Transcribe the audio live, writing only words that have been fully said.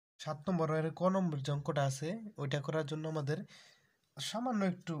7 নম্বরের ক নম্বর যে অঙ্কটা আছে ওইটা করার জন্য আমাদের সামান্য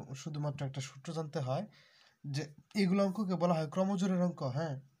একটু শুধুমাত্র একটা সূত্র জানতে হয় যে এগুলো অঙ্ককে বলা হয় ক্রমজোড়ের অঙ্ক।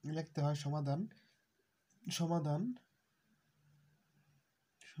 হ্যাঁ, লিখতে হয় সমাধান সমাধান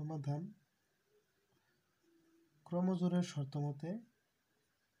সমাধান ক্রমজোড়ের শর্ত মতে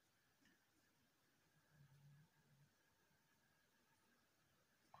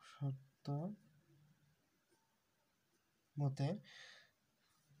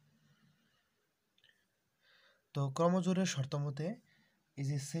তো ক্রমজোড়ের শর্ত মতে এই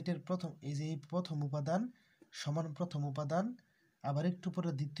যে সেটের প্রথম এই যে প্রথম উপাদান সমান প্রথম উপাদান, আবার একটু পরে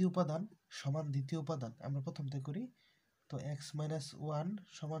দ্বিতীয় উপাদান সমান দ্বিতীয় উপাদান। আমরা প্রথম থেকে করি। তো x - 1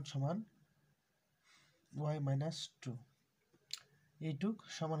 সমান সমান y - 2, এইটুক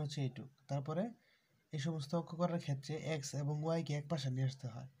সমান হচ্ছে এইটুক। তারপরে এই সমস্ত অঙ্ক করার ক্ষেত্রে x এবং y কে এক পাশে নিয়ে আসতে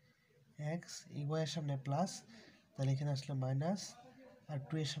হয়। x এই y এর সামনে প্লাস, তাহলে এখানে আসলে মাইনাস, আর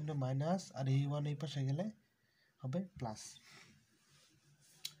 2 এর সামনে মাইনাস, আর এই 1 এই পাশে গেলে হবে প্লাস।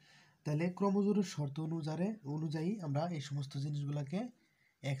 তাহলে ক্রমজোড়ের শর্ত অনুযায়ী আমরা এই সমস্ত জিনিসগুলোকে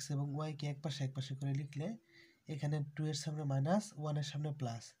x এবং y কে এক পাশে করে লিখলে এখানে 2 এর সামনে মাইনাস, 1 এর সামনে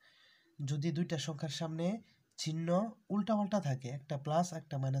প্লাস। যদি দুইটা সংখ্যার সামনে চিহ্ন উল্টাপাল্টা থাকে, একটা প্লাস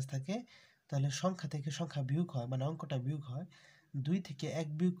একটা মাইনাস থাকে, তাহলে সংখ্যা থেকে সংখ্যা বিয়োগ হয়, মানে অঙ্কটা বিয়োগ হয়। 2 থেকে 1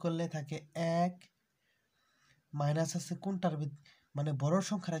 বিয়োগ করলে থাকে 1, মাইনাস আছে কোনটার মানে বড়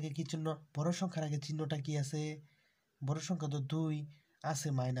সংখ্যার আগে কি চিহ্ন, বড় সংখ্যার আগে চিহ্নটা কি আছে, বড় সংখ্যা তো 2 আছে,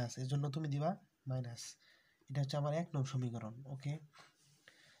 মাইনাস, এজন্য তুমি দিবা মাইনাস। এটা হচ্ছে আমার 1 নং সমীকরণ। ওকে,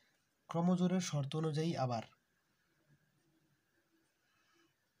 ক্রমজোড়ের শর্ত অনুযায়ী আবার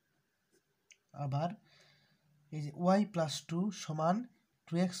এই যে y + 2 সমান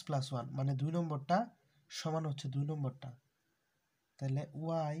 2x + 1, মানে 2 নম্বরটা সমান হচ্ছে 2 নম্বরটা। তাহলে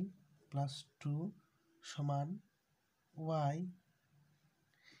y + 2 সমান y,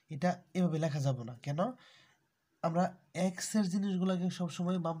 এটা এভাবে লেখা যাবে না। কেন? আমরা x এর জিনিসগুলোকে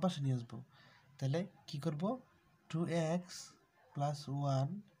সবসময় বাম পাশে নিয়ে আসবো। তাহলে কি করব? 2x + 1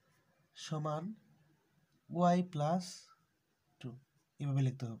 সমান y + 2, এভাবে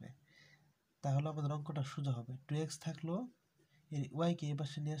লিখতে হবে। তাহলে আমাদের অঙ্কটা সোজা হবে। 2x থাকলো, এই y কে এই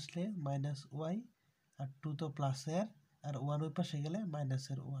পাশে নিয়ে আসলে -y, আর 2 তো প্লাসের, আর 1 ওই পাশে গেলে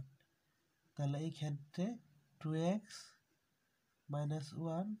মাইনাসের 1। তাহলে এই ক্ষেত্রে 2x -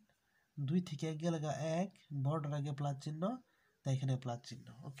 1, 2 থেকে 1 গেলে 1, বড়টার আগে প্লাস চিহ্ন, তাই এখানে প্লাস চিহ্ন।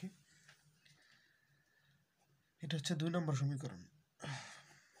 ওকে, এটা হচ্ছে 2 নম্বর সমীকরণ।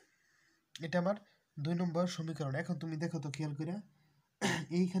 এটা আমার 2 নম্বর সমীকরণ। এখন তুমি দেখো তো খেয়াল করে,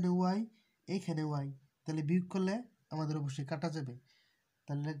 এইখানে y এইখানে y, তাহলে বিয়োগ করলে আমাদের অবশ্যই কাটা যাবে।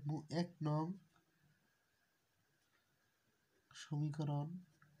 তাহলে লিখবো 1 নং সমীকরণ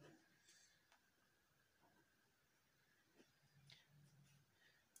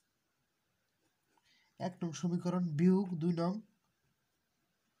বিয়োগ 2 নং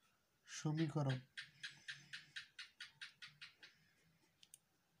সমীকরণ।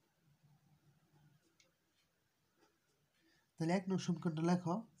 তাহলে 1 নং সমীকরণটা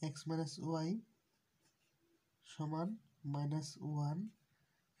লেখো, x - y সমান -1।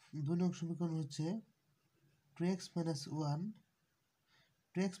 2 নং সমীকরণ হচ্ছে 2x -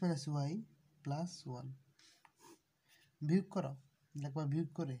 y + 1। বিয়োগ করো, একবার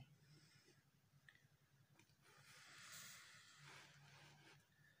বিয়োগ করে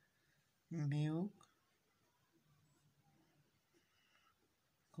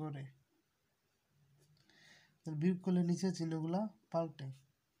বিয়োগ করলে নিচে চিহ্নগুলা পাল্টে।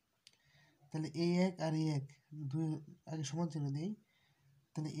 তাহলে এই 1 আর এই 1 দুই আগে সমান চিহ্ন দিই।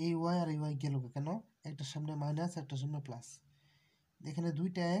 তাহলে এই y আর এই y গেল কেন? একটার সামনে মাইনাস, একটার সামনে প্লাস। এখানে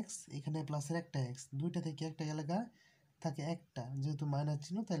 2টা x, এখানে প্লাসের একটা x, 2টা থেকে একটা গেলে থাকে একটা, যেহেতু মাইনাস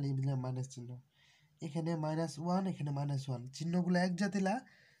চিহ্ন তাহলে এই দিলাম মাইনাস চিহ্ন। এখানে -1, এখানে -1, চিহ্নগুলো এক জাতিলা,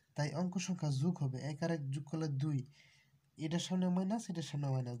 তাই অঙ্ক সংখ্যা যোগ হবে। 1 আর 1 যোগ করলে 2, এটার সামনে মাইনাস, এটার সামনে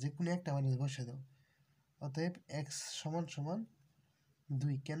মাইনাস, যে কোনো একটা মাইনাস বসে দাও। অতএব x সমান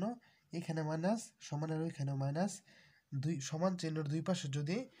 2। কেন? এখানে মাইনাস, সমানের ওইখানে মাইনাস, 2 সমান চিহ্নের দুই পাশে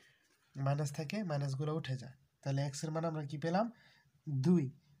যদি মাইনাস থাকে, মাইনাসগুলো উঠে যায়। তাহলে x এর মান আমরা কি পেলাম? 2।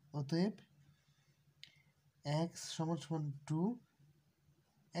 অতএব x সমান 2।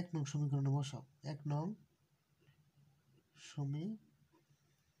 1 নং সমীকরণে বসাও। 1 নং সমীকরণে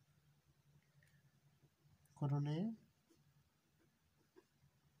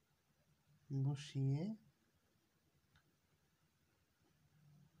বসিয়ে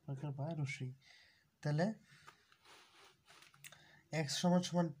তাহলে x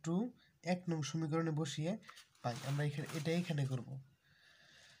সমান 2, 1 নং সমীকরণে বসিয়ে পাই। আমরা এখানে করব।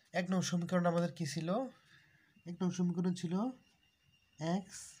 1 নং সমীকরণ আমাদের কি ছিল? 1 নং সমীকরণ ছিল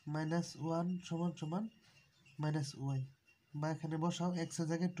এক্স মাইনাস ওয়ান সমান সমান মাইনাস ওয়াই, বা এখানে বসাও এক্সের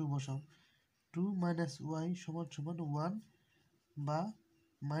জায়গায় 2 বসাও, 2 মাইনাস ওয়াই সমান সমান 1, বা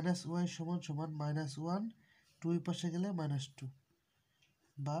মাইনাস ওয়াই সমান সমান মাইনাস 1, 2 এই পাশে গেলে -2,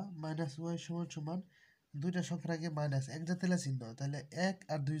 বা মাইনাস ওয়াই সমান সমান দুইটা সংখ্যার আগে মাইনাস এক জাতীয় চিহ্ন, তাহলে 1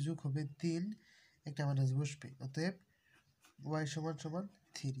 আর 2 যোগ হবে 3, একটা মাইনাস বসবে, অতএব ওয়াই সমান সমান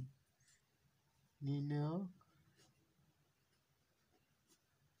 3।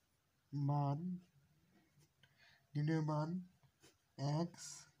 নির্ণয় মান এক্স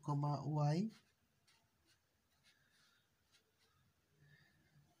কমা ওয়াই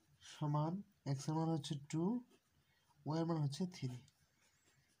সমান এক্স এর মান হচ্ছে 2, ওয়াই এর মান হচ্ছে 3।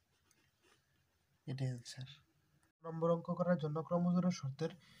 এটাই অ্যান্সার। নম্বর অঙ্ক করার জন্য ক্রমজোড়ের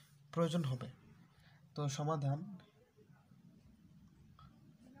শর্তের প্রয়োজন হবে। তো সমাধান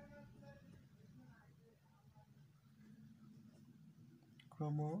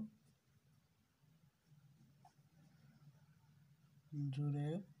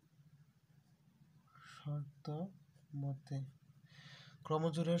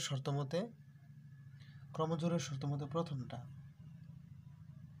ক্রমজোড়ের শর্ত মতে প্রথমটা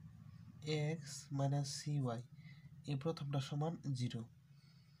এক্স মাইনাস সি ওয়াই, এই প্রথমটা সমান 0।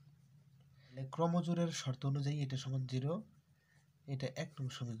 ক্রমজোড়ের শর্ত অনুযায়ী এটা সমান 0, এটা 1 নং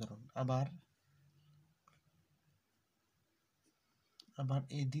সমীকরণ। আবার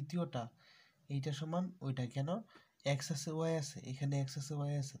এই দ্বিতীয়টা এইটা সমান ওইটা, কেন এক্স আছে ওয়াই আছে, এখানে এক্স আছে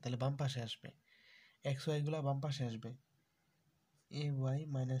ওয়াই আছে, তাহলে বাম পাশে আসবে, এক্স ওয়াই গুলা বাম পাশে আসবে, A Y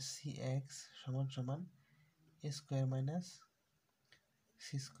minus C x সমান সমান এ স্কোয়ার মাইনাস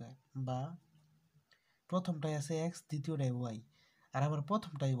সি স্কোয়ার, বা প্রথমটাই আছে এক্স দ্বিতীয়টাই ওয়াই, আর আবার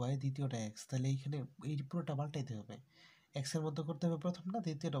প্রথমটাই ওয়াই দ্বিতীয়টাই এক্স, তাহলে এইখানে এই পুরোটা পাল্টাইতে হবে, এক্স এর মতো করতে হবে প্রথমটা,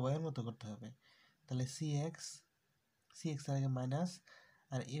 দ্বিতীয়টা ওয়াই এর মতো করতে হবে, তাহলে সি এক্স এর আগে মাইনাস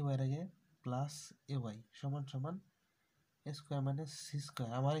আর এ ওয়াই এর আগে প্লাস এ ওয়াই সমান সমান এ স্কোয়ার মাইনাস সি স্কোয়ার।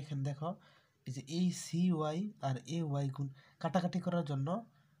 আমার এখানে দেখো এই যে এই C Y R A Y গুণ কাটাকাটি করার জন্য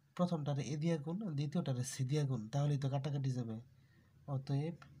প্রথমটারে এ দিয়ে গুণ, দ্বিতীয়টারে সি দিয়ে গুণ, তাহলেই তো কাটাকাটি যাবে।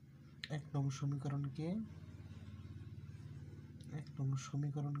 অতএব 1 নং সমীকরণকে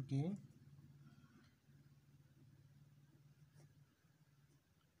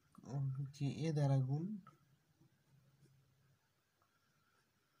এ দ্বারা গুণ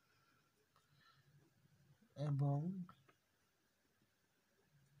এবং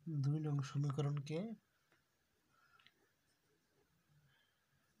 2 নং সমীকরণকে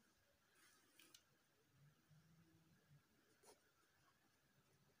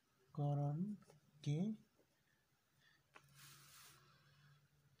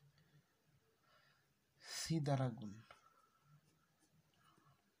সি দ্বারা গুণ,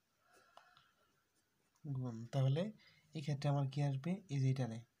 তাহলে এই ক্ষেত্রে আমার কি আসবে, এই যে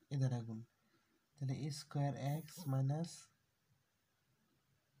এটারে এ দ্বারা গুণ, তাহলে এ square x minus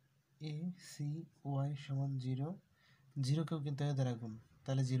A C Y সমান 0, 0কেও কিন্তু এ দ্বারা গুণ,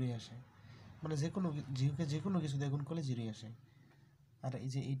 তাহলে 0ই আসে, মানে যে কোনো কিছু দিয়ে গুণ করলে 0ই আসে। আর এই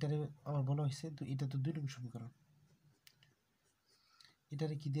যে এইটারে আমার বলা হয়েছে এটা তো 2 নং সমীকরণ,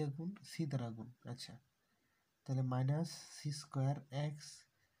 এটারে কি দিয়ে গুণ, সি দ্বারা গুণ। আচ্ছা, তাহলে minus C square x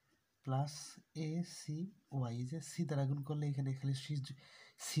plus A C Y, যে সি দ্বারা গুণ করলে এখানে খালি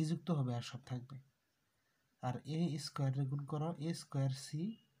সি যুক্ত হবে আর সব থাকবে, আর এ স্কোয়ারে গুণ করো এ স্কোয়ার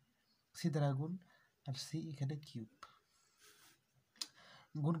সি দ্বারা গুণ, আর সি এখানে কিউব,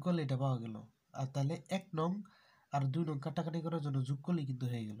 গুণ করলে এটা পাওয়া গেল। আর তাহলে 1 নং আর 2 নং কাটাকাটি করার জন্য যোগ করলেই কিন্তু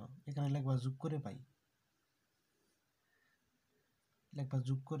হয়ে গেল, এখানে লেখবা যোগ করে পাই, লেখবা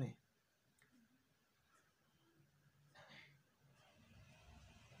যোগ করে,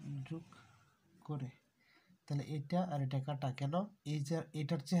 তাহলে এটা আর এটা কাটা, কেন এই যে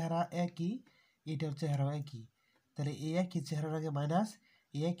এটার চেহারা একই, এটার চেহারা একই, তাহলে এই একই চেহারার আগে মাইনাস,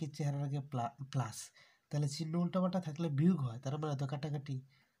 এই একই চেহারার আগে প্লাস, তাহলে চিহ্ন উল্টাপাল্টা থাকলে বিয়োগ হয়, তার মানে তো কাটাকাটি।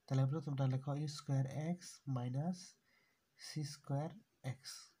 তাহলে প্রথমটা লেখো এ square x minus C square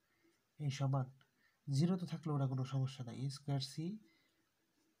x এই সমান 0 তো থাকলে ওটা কোনো সমস্যা নাই, এ স্কোয়ার সি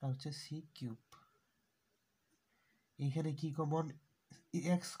হচ্ছে সি কিউব, এখানে কি কমন,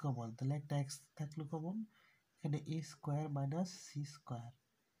 এক্স কমন, তাহলে একটা এক্স থাকলো কমন, এখানে এ স্কোয়ার মাইনাস সি স্কোয়ার,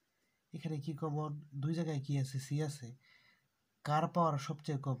 এখানে কি কমন, দুই জায়গায় কি আছে, সি আছে, কার পাওয়ার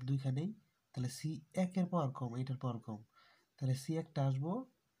সবচেয়ে কম দুইখানেই, তাহলে সি 1 এর পাওয়ার কম, এটার পাওয়ার কম, তাহলে সি একটা আসবো,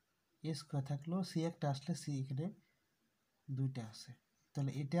 এ স্কোয়ার থাকলো, সি একটা আসলে সি এখানে দুইটা আছে,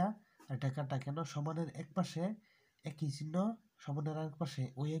 তাহলে এটা আর এটা কাটা, কেন সমানের এক পাশে একই চিহ্ন, সমানের আরেক পাশে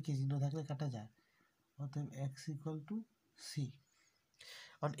ওই একই চিহ্ন থাকলে কাটা যায়, অতএব এক্স ইকুয়াল টু সি,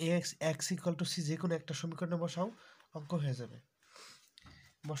 কারণ এক্স ইকুয়াল টু সি যে কোনো একটা সমীকরণে বসাও অঙ্ক হয়ে যাবে।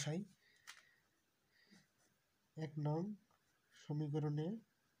 বসাই। 1 নং সমীকরণে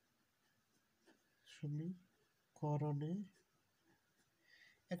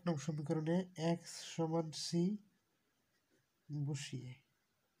x সমান c বসিয়ে,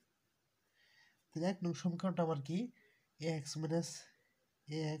 তাহলে 1 নং সমীকরণটা আমার কি ax minus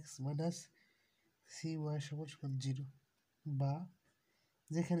cy সমান 0, বা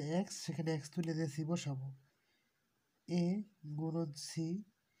যেখানে x সেখানে x তুলে দিয়ে c বসাবো। a গুণন c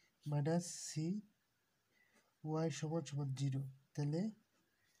minus c y সমান 0, তাহলে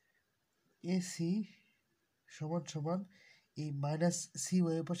ac সমান এই মাইনাস সি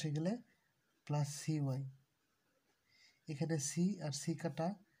ওয়াই বসে গেলে প্লাস সি ওয়াই, এখানে সি আর সি কাটা,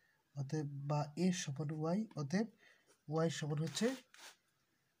 অতএব বা এ সমান ওয়াই, অতএব ওয়াই সমান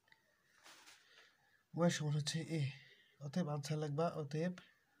হচ্ছে এ, অতএব আনসার লাগবা। অতএব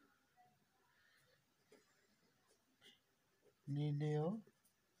নির্ণেয়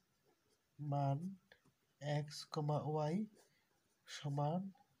মান x, y সমান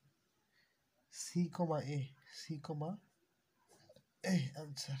c, a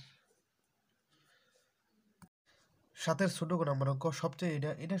আনসার। 7 ছোট নাম্বার অঙ্ক সবচেয়ে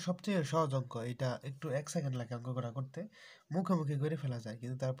এটা সবচেয়ে সহজ অঙ্ক। এটা একটু 1 সেকেন্ড লাগে অঙ্ক করা করতে, মুখোমুখি করে ফেলা যায়,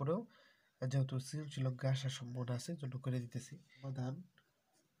 কিন্তু তারপরেও যেহেতু সৃজনশীল অঙ্কে আসার সম্ভাবনা আছে জন্য করে দিতেছি।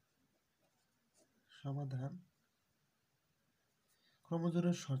 সমাধান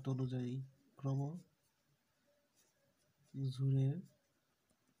ক্রমজোড়ের শর্ত অনুযায়ী, ক্রমজোড়ের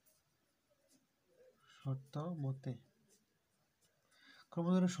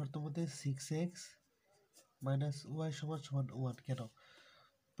শর্ত মতে 6x মাইনাস ওয়াই সমান 1 কেন?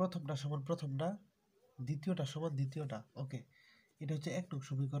 প্রথমটা সমান প্রথমটা, দ্বিতীয়টা সমান দ্বিতীয়টা। ওকে, এটা হচ্ছে 1 নং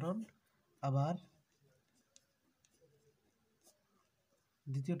সমীকরণ। আবার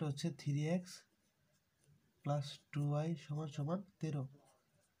দ্বিতীয়টা হচ্ছে 3x প্লাস 2y সমান 13।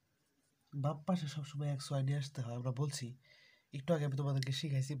 বাম পাশে সবসময় x y নিয়ে আসতে হয়, আমরা বলছি একটু আগে আমি তোমাদেরকে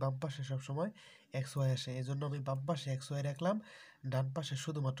শিখাইছি বাম পাশে সবসময় x y আসে, এই জন্য আমি বাম পাশে x y রাখলাম, ডান পাশে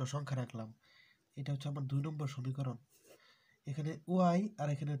শুধুমাত্র সংখ্যা রাখলাম। এটা হচ্ছে আমার 2 নম্বর সমীকরণ। এখানে y আর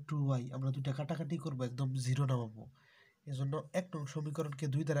এখানে 2y আমরা দুইটা কাটাকাটি করবো, একদম 0 নামাবো। এজন্য 1 নং সমীকরণকে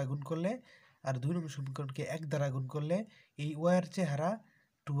 2 দ্বারা গুণ করলে আর 2 নং সমীকরণকে 1 দ্বারা গুণ করলে এই y এর চেহারা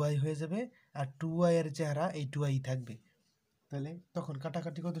 2y হয়ে যাবে, আর 2y এর চেহারা এই 2y থাকবে। তাহলে তখন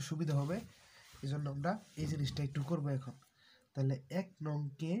কাটাকাটি করতে সুবিধা হবে, এজন্য আমরা এই জিনিসটা একটু করবো এখন। তাহলে 1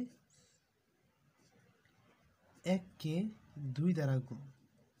 নংকে 2 দ্বারা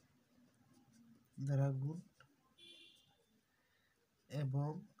গুণ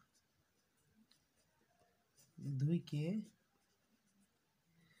এবং 2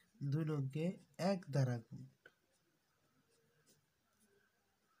 নংকে 1 দ্বারা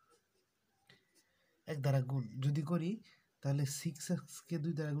গুণ যদি করি, তাহলে 6x কে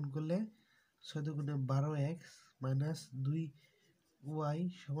 2 দ্বারা গুণ করলে 6 দুগুণে 12x মাইনাস 2y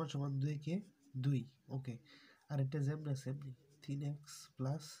সমান 2 কে 2। ওকে, আর এটা যেমন 3x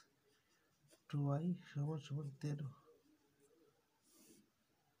প্লাস 2y সমান 13।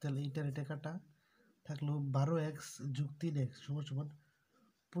 তাহলে এটা কাটা থাকলো 12x যোগ 3x সমান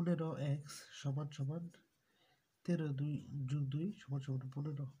 15x সমান 13 যোগ 2 সমান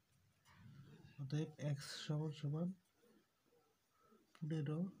 15। অতএব x সমান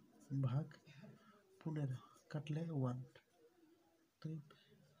 15 ভাগ 15, কাটলে 1, অতএব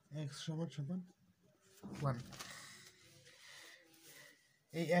x সমান 1।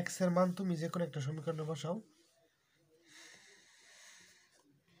 এই x এর মান তুমি যে কোনো একটা সমীকরণে বসাও।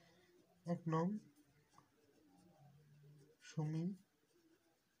 1 নং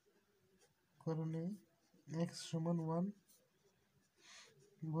সমীকরণে x সমান 1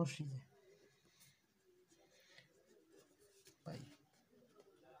 বসিয়ে পাই।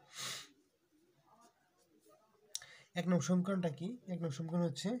 1 নং সমীকরণটা কি? 1 নং সমীকরণ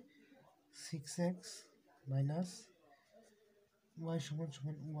হচ্ছে 6x মাইনাস y সমান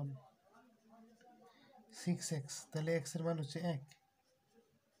 1, 6x, তাহলে x এর মান হচ্ছে 1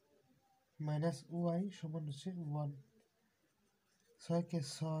 মাইনাস y সমান হচ্ছে 1, 6 কে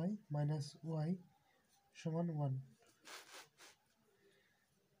 6 মাইনাস y সমান 1,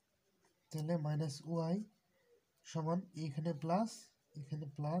 তাহলে মাইনাস y সমান এখানে প্লাস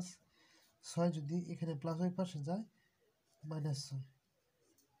 6, যদি এখানে প্লাস ওই পাশে যায় minus 6,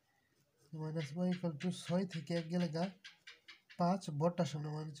 minus y equal to 6 থেকে 1 গেলে 5, বড়টার সামনে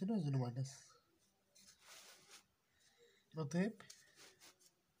মাইনাস ছিল এই জন্য মাইনাস। অতএব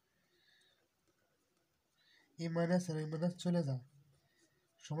এই মাইনাস আর এই মাইনাস চলে যায়,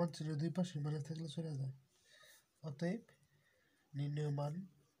 সমান ছিল দুই পাশে মাইনাস থাকলে চলে যায়। অতএব নির্ণয় মান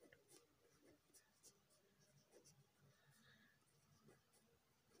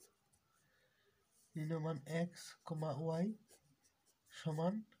নির্ণয় মান এক্স কমা ওয়াই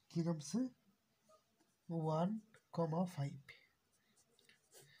সমান কি নামছে 1,5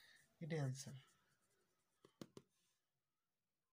 এটাই অ্যান্সার।